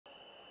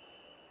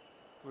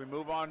We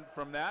move on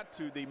from that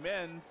to the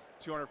men's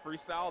 200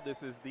 freestyle.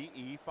 This is the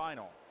E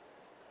final.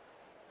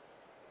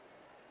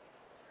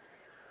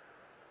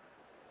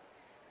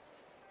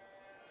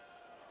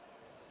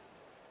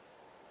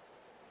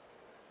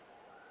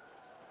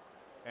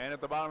 And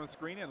at the bottom of the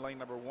screen in lane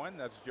number 1,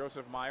 that's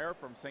Joseph Meyer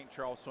from St.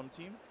 Charles Swim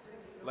Team.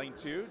 Lane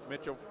 2,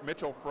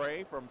 Mitchell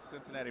Frey from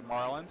Cincinnati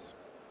Marlins.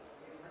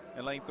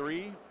 In lane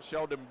 3,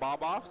 Sheldon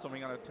Boboff,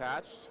 swimming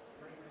unattached.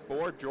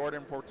 4,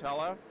 Jordan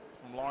Portella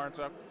from Lawrence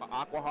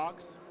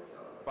Aquahawks.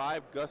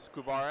 5, Gus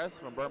Cuvares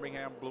from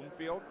Birmingham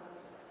Bloomfield.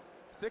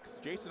 6,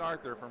 Jason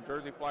Arthur from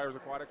Jersey Flyers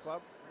Aquatic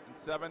Club. And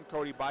 7,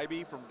 Cody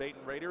Bybee from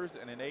Dayton Raiders.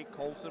 And in 8,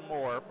 Colson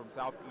Moore from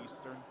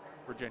Southeastern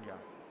Virginia.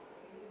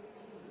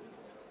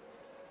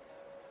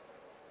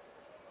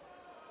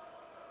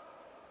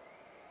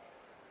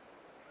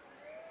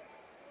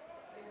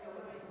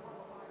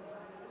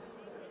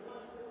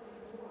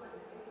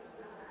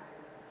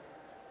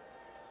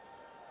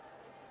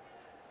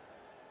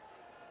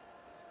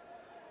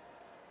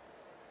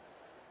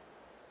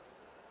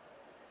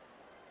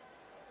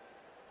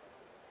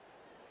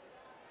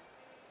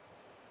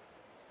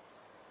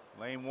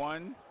 Lane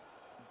 1,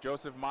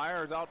 Joseph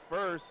Meyer is out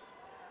first,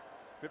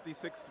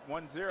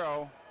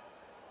 56.10.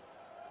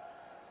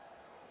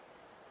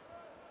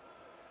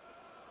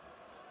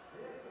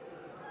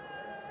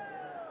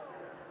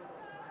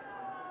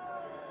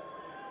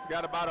 He's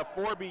got about a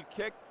 4-beat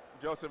kick,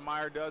 Joseph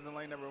Meyer does in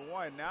lane number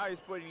 1. Now he's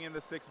putting in the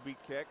 6-beat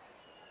kick.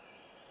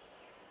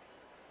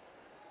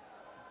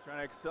 He's trying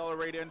to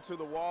accelerate into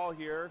the wall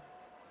here.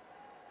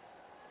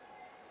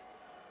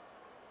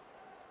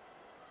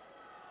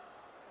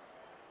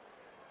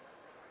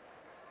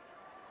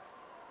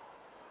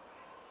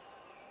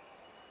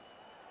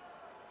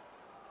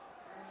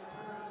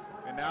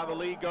 And now the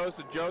lead goes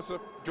to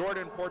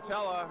Jordan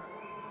Portella.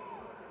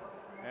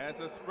 And it's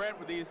a sprint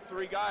with these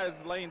 3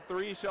 guys. Lane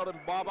 3, Sheldon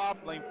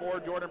Boboff. Lane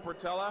 4, Jordan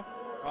Portella.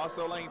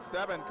 Also lane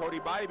 7, Cody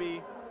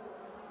Bybee.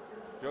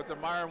 Joseph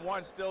Meyer in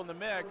 1 still in the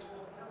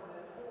mix.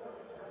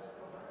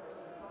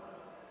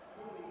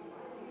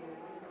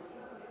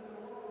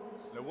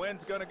 The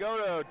win's going to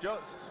go to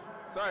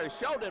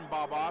Sheldon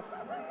Boboff.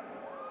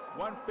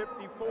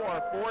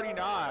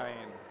 154.49.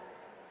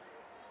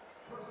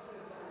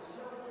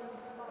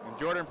 And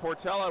Jordan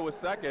Portella was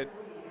second.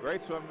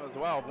 Great swim as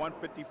well,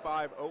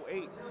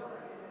 155.08.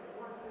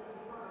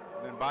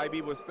 Then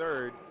Bybee was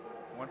third,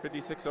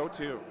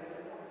 156.02.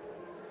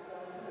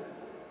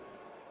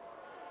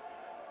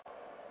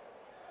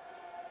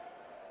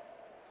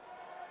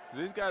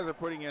 These guys are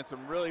putting in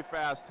some really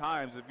fast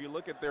times. If you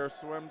look at their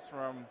swims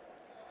from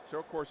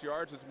short course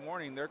yards this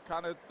morning,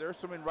 they're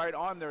swimming right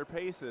on their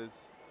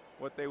paces,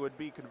 what they would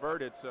be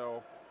converted.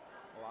 So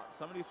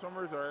some of these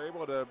swimmers are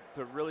able to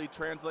really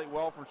translate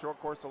well from short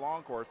course to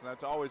long course, and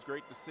that's always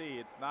great to see.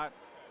 It's not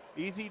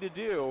easy to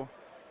do,